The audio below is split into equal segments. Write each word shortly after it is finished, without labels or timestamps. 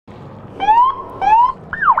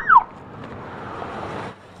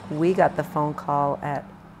We got the phone call at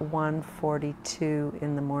 1:42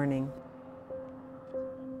 in the morning.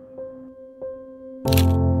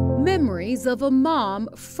 Memories of a mom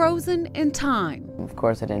frozen in time. Of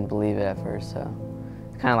course, I didn't believe it at first, so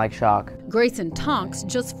it's kind of like shock. Neysa Tonks,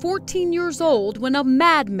 just 14 years old when a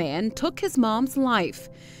madman took his mom's life.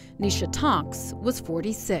 Neysa Tonks was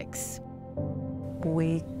 46.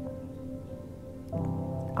 We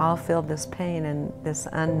all feel this pain and this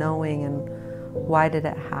unknowing, and why did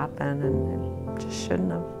it happen, and it just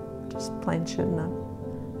shouldn't have, just plain shouldn't have.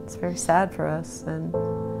 It's very sad for us, and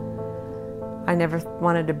I never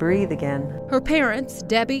wanted to breathe again. Her parents,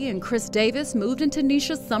 Debbie and Chris Davis, moved into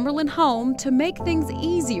Neysha's Summerlin home to make things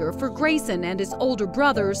easier for Grayson and his older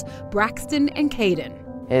brothers, Braxton and Caden.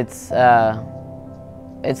 It's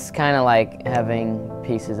kind of like having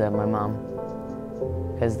pieces of my mom,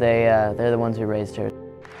 because they're the ones who raised her.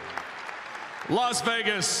 Las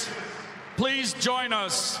Vegas, please join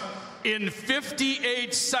us in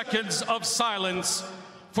 58 seconds of silence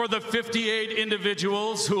for the 58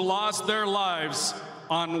 individuals who lost their lives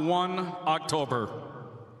on 1 October.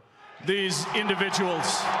 These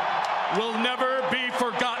individuals will never be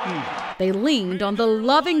forgotten. They leaned on the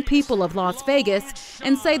loving people of Las Vegas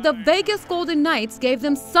and say the Vegas Golden Knights gave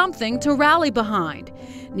them something to rally behind.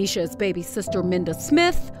 Neysha's baby sister, Minda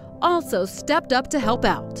Smith, also stepped up to help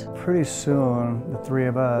out. Pretty soon, the three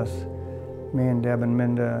of us, me and Deb and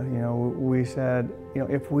Minda, we said,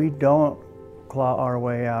 if we don't claw our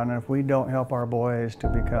way out, and if we don't help our boys to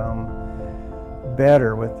become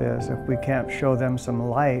better with this, if we can't show them some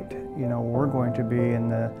light, we're going to be in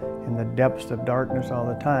the depths of darkness all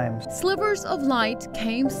the time. Slivers of light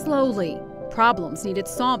came slowly. Problems needed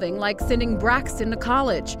solving, like sending Braxton to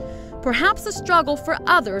college. Perhaps a struggle for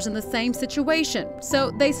others in the same situation.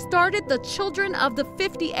 So they started the Children of the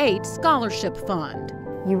 58 Scholarship Fund.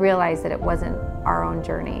 You realize that it wasn't our own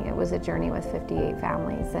journey. It was a journey with 58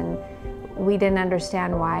 families, and we didn't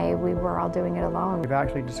understand why we were all doing it alone. We've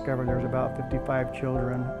actually discovered there's about 55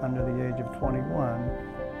 children under the age of 21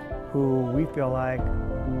 who we feel like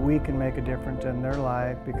we can make a difference in their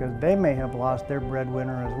life because they may have lost their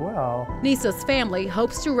breadwinner as well. Neysa's family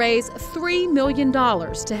hopes to raise $3 million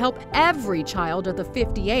to help every child of the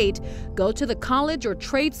 58 go to the college or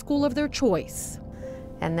trade school of their choice.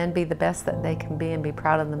 And then be the best that they can be and be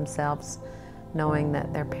proud of themselves, knowing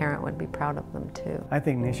that their parent would be proud of them too. I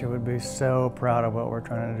think Neysa would be so proud of what we're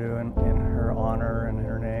trying to do in her honor and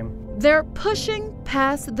her name. They're pushing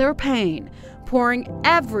past their pain, pouring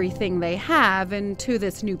everything they have into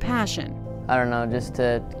this new passion. I don't know, just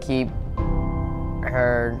to keep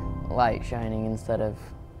her light shining instead of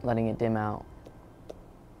letting it dim out.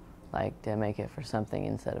 Like to make it for something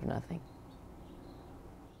instead of nothing.